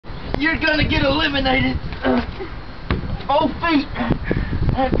You're gonna get eliminated. Both feet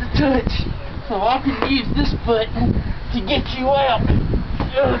have to touch, so I can use this foot to get you out.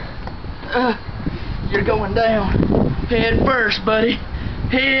 You're going down. Head first, buddy.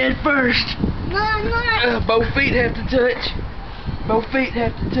 Head first. Both feet have to touch. Both feet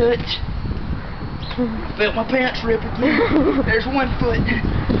have to touch. I felt my pants rip again. There's one foot. I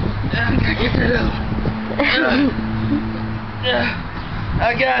gotta get that other.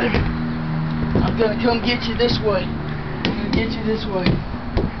 I got him. I'm gonna come get you this way. I'm gonna get you this way.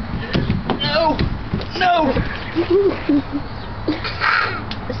 No! No!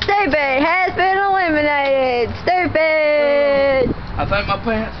 Stupid has been eliminated. Stupid. I think my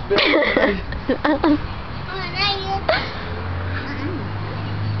pants fell.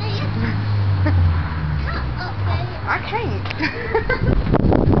 I can't.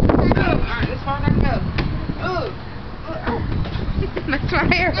 Alright, this far I can go. That's my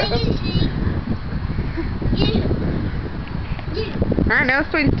hair. Alright, now it's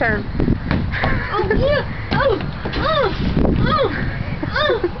Sweetie's turn. You're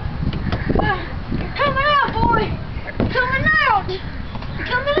coming out, boy. Coming out.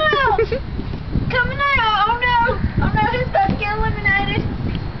 Coming out. Coming out. Oh no. Oh no, who's about to get eliminated?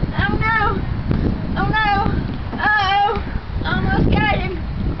 Oh no. Oh no. Uh-oh. Almost got him.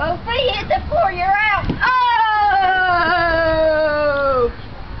 Both feet hit the floor. You're out. Oh!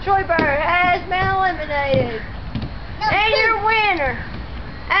 Troy Bird has been eliminated. And your winner,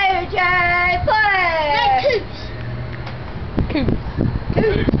 AJ Play. Coops.